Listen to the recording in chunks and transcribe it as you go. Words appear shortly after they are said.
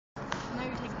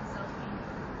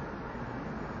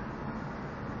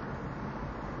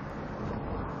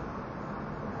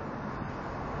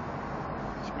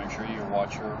Make sure you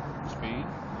watch your speed.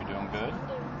 You're doing good.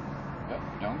 Yep,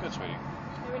 you're doing good, sweetie.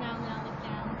 Every now and then I look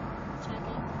down,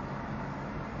 checking.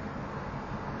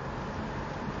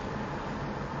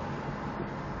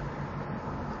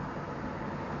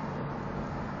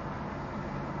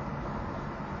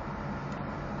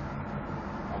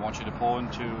 I want you to pull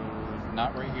into,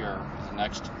 not right here, the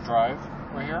next drive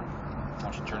right here. I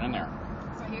want you to turn in there.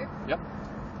 Right here? Yep.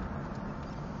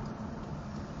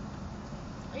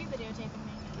 Are you videotaping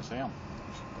me? Yes, I am.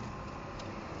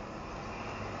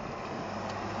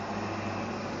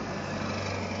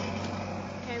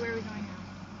 Okay, where are we going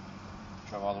now?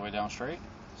 Drive all the way down straight.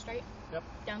 Straight? Yep.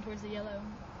 Down towards the yellow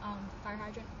fire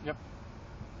hydrant? Yep.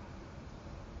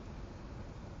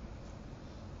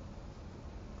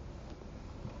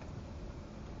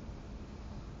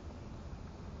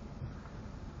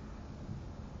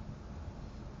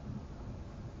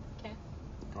 Okay.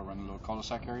 Go around the little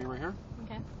cul-de-sac area right here.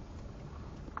 Okay.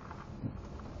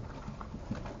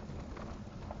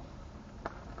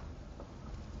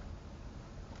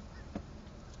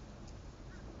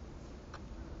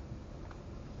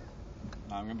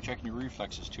 Now I'm going to be checking your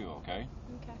reflexes too, okay?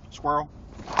 Okay. Squirrel.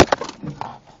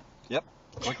 Yep.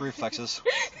 Quick reflexes.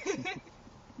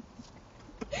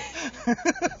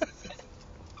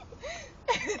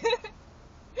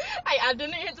 I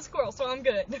didn't hit the squirrel, so I'm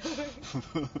good.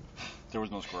 There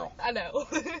was no squirrel. I know.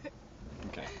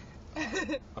 Okay.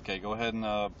 Okay, go ahead and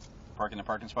park in the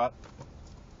parking spot.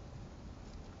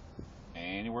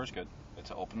 Anywhere's good. It's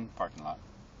an open parking lot.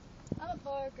 I'm gonna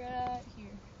park right here.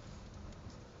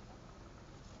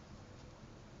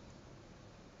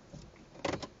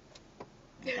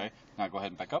 Okay. Now go ahead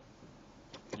and back up.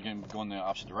 You're going to go in the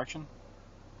opposite direction.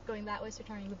 Going that way, so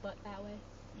turning the butt that way.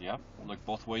 Yeah. Look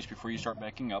both ways before you start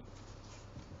backing up.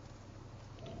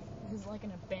 This is like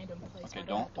an abandoned place. Okay, where I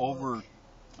don't have to over... look.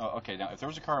 Okay, now if there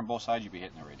was a car on both sides, you'd be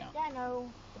hitting it right now. Yeah, I know,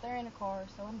 but they're in a car,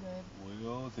 so I'm good.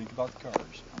 Well, think about the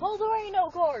cars. Well, there ain't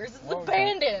no cars. It's Well,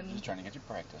 abandoned. Just trying to get you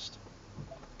practiced.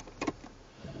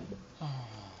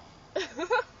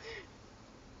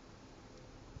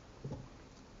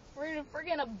 We're in a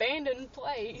friggin' abandoned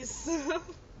place.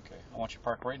 Okay, I want you to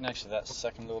park right next to that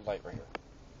second little light right here.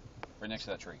 Right next to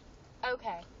that tree.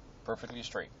 Okay. Perfectly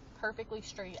straight. Perfectly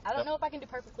straight. I don't Yep. know if I can do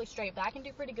perfectly straight, but I can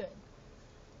do pretty good.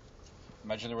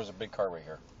 Imagine there was a big car right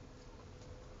here.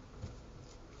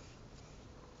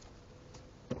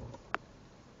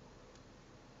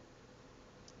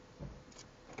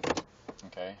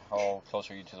 Okay, how close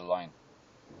are you to the line?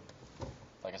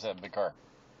 Like I said, big car.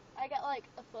 I got like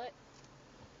a foot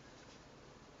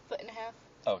and a half.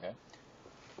 Okay.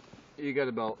 You got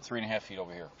about 3.5 feet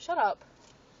over here. Shut up.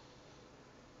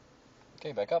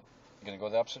 Okay, back up. You're gonna go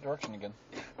the opposite direction again.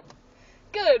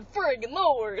 Good friggin'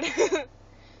 lord.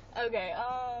 Okay,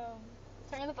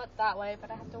 turn the butt that way, but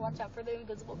I have to watch out for the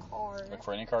invisible car. Look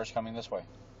for any cars coming this way.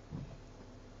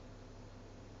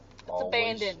 It's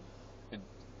abandoned.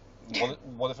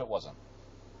 What if it wasn't?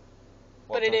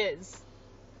 But it is.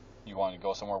 You want to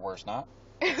go somewhere where it's not?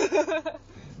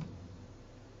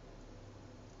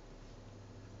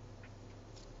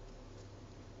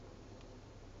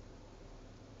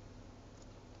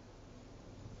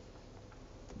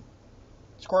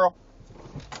 Squirrel.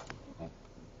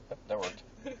 Yep, that worked.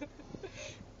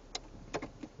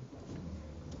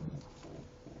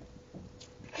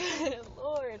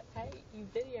 Lord, I hate you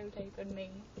videotaping me.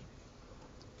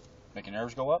 Making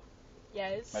nerves go up?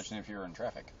 Yes. Imagine if you were in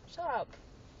traffic. Shut up.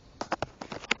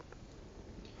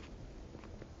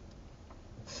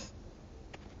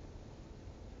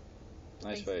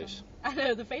 Nice face. I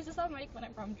know, the faces I make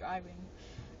whenever I'm driving.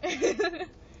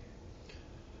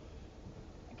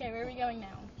 Okay, where are we going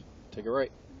now? Take it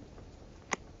right.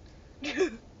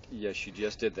 Yes, you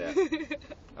just did that.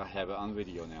 I have it on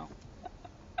video now.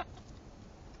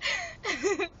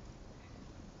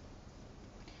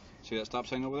 See that stop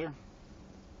sign over there?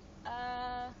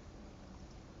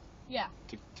 Yeah.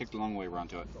 Take the long way around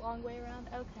to it. The long way around?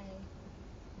 Okay.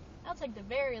 I'll take the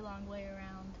very long way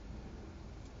around.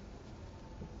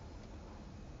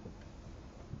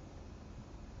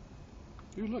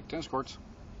 Dude, look, tennis courts.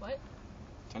 What?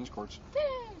 Tennis courts.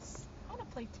 Tennis! I want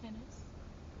to play tennis.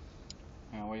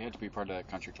 Yeah, well, you had to be part of that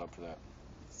country club for that.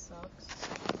 Sucks.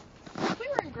 If we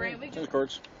were in Grant, we Tennis could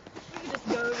courts.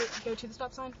 just go to the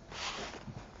stop sign.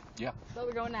 Yeah. But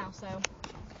we're going now, so.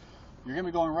 You're going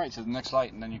to be going right to the next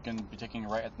light, and then you can be taking a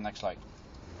right at the next light.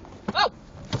 Oh!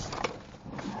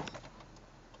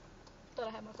 Thought I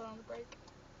had my foot on the brake.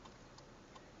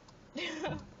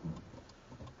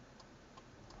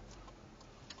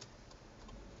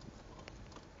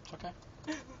 It's okay.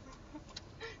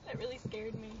 That really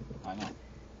scared me. I know.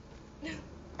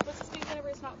 What's the speed limit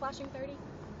it's not flashing 30?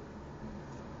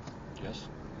 Yes.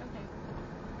 Okay.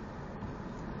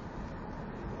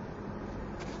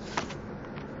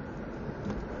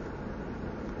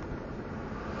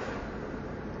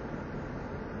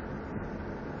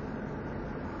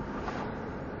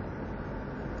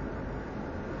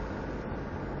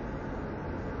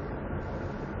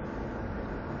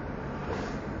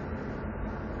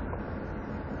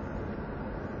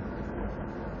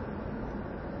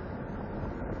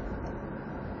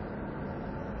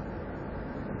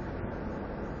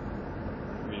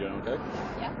 You doing okay?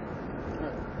 Yeah.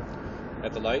 Alright.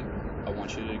 At the light, I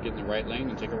want you to get in the right lane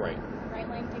and take a right. Right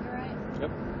lane, take a right?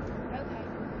 Yep. Okay.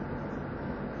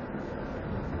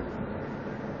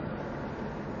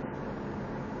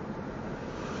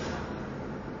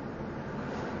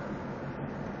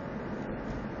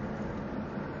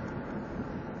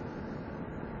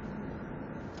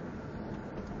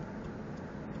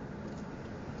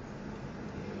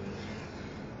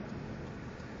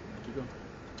 Keep going.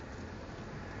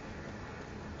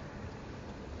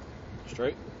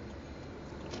 Straight.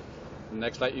 The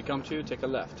next light you come to, take a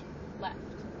left. Left.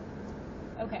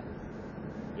 Okay.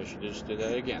 Yes, you just did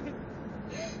that again.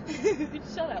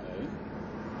 Shut up. Okay.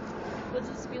 What's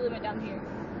the speed limit down here?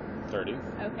 30.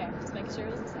 Okay, just make sure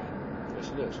it was the same. Yes,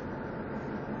 it is.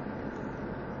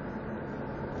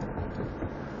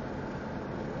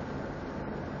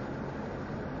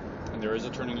 And there is a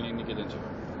turning lane to get into it,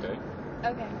 okay?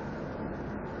 Okay.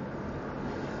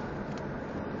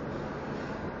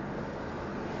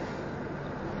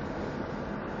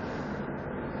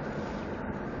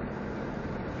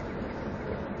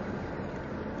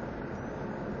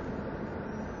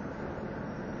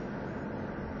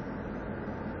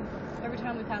 Every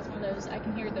time we pass one of those, I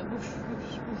can hear the whoosh,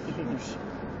 whoosh, whoosh, whoosh.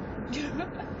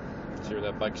 See where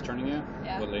that bike's turning you?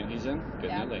 Yeah. What lane he's in? Get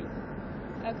Yeah. in that lane.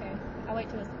 Okay, I'll wait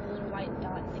till it's the little white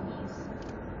dot thingies.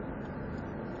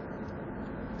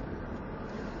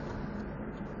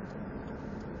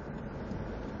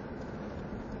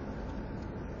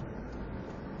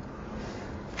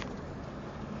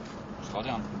 Slow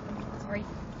down. Sorry.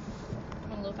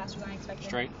 Went a little faster than I expected.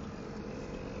 Straight.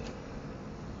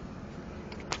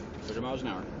 30 miles an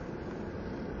hour.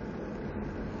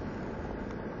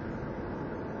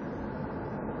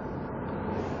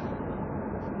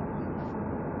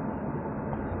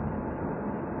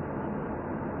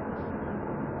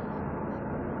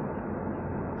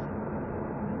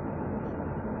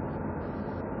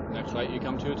 Next light you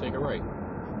come to, take a right.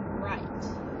 Right.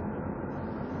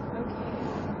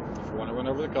 If you want to run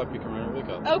over the cup, you can run over the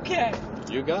cup. Okay.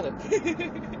 You got it.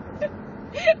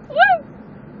 Woo!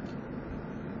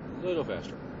 A little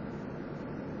faster.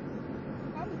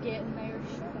 I'm getting there.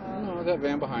 Shut up. No, that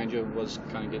van behind you was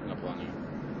kind of getting up on you.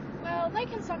 Well, they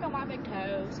can suck on my big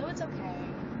toe, so it's okay.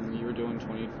 You were doing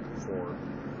 24.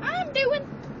 I'm doing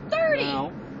 30.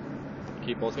 Now,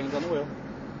 keep both hands on the wheel.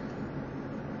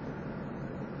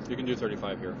 You can do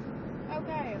 35 here.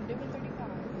 Okay, I'm doing 35.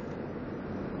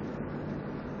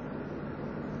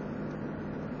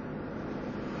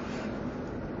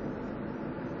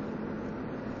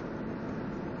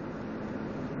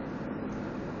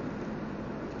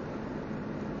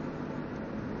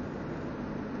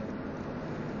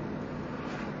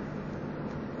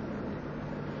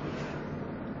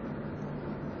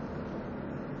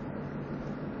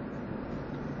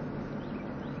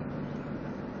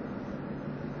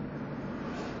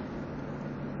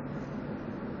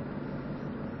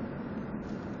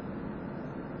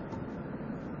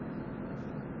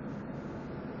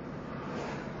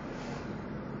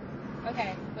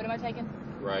 Okay, what am I taking?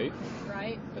 Right.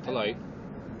 Right? At the Okay. light.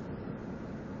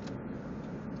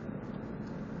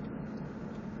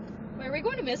 Wait, are we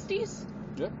going to Misty's?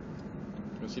 Yep.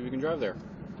 Let's see if you can drive there.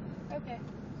 Okay.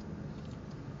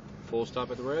 Full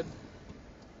stop at the red.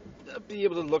 Be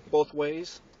able to look both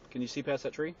ways. Can you see past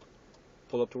that tree?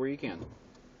 Pull up to where you can.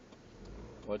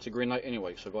 Well, it's a green light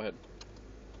anyway, so go ahead.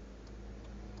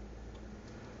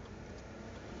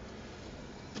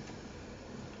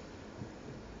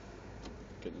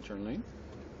 Get in the turn lane.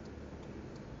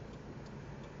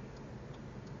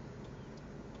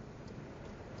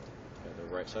 Yeah,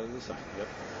 the right side of the sign. Yep.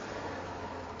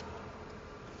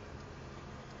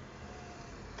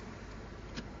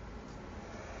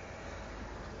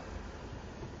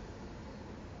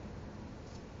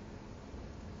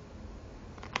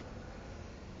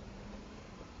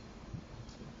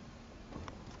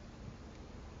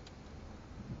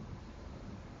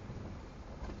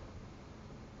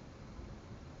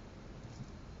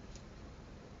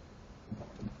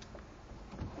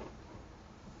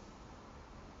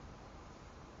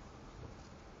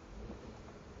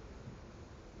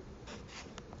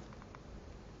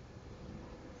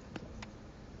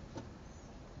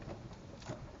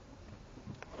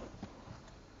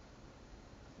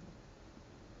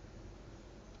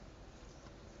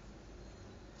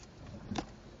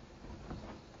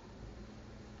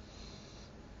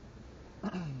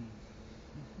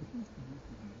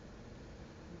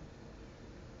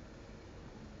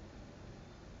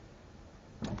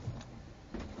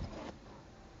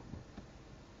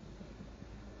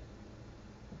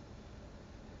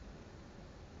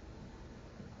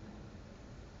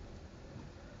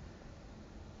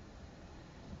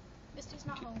 Misty's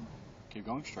not home. Keep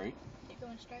going straight. Keep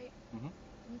going straight? Mm-hmm.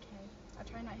 Okay. I'll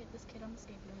try not to hit this kid on the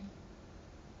skateboard.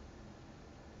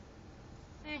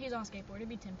 He's on a skateboard. It'd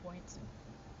be 10 points.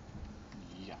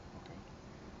 Yeah, okay.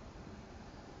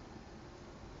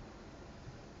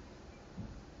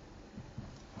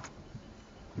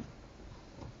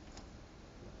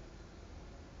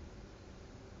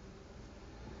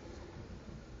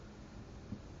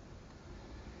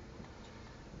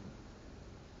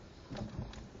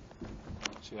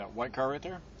 See that white car right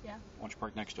there? Yeah. Why don't you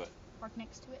park next to it? Park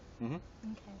next to it? Mm-hmm.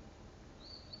 Okay.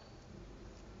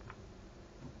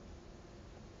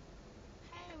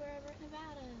 Hey, we're over at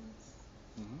Nevada's.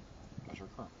 Mm-hmm. That's your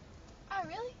car. Oh,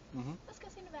 really? Mm-hmm. Let's go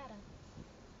see Nevada.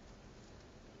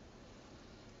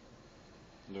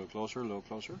 A little closer, a little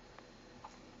closer.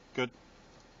 Good.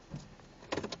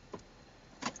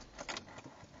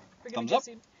 Thumbs up.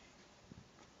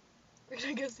 We're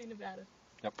gonna go see Nevada.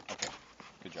 Yep, okay.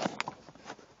 Good job.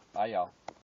 Bye, y'all.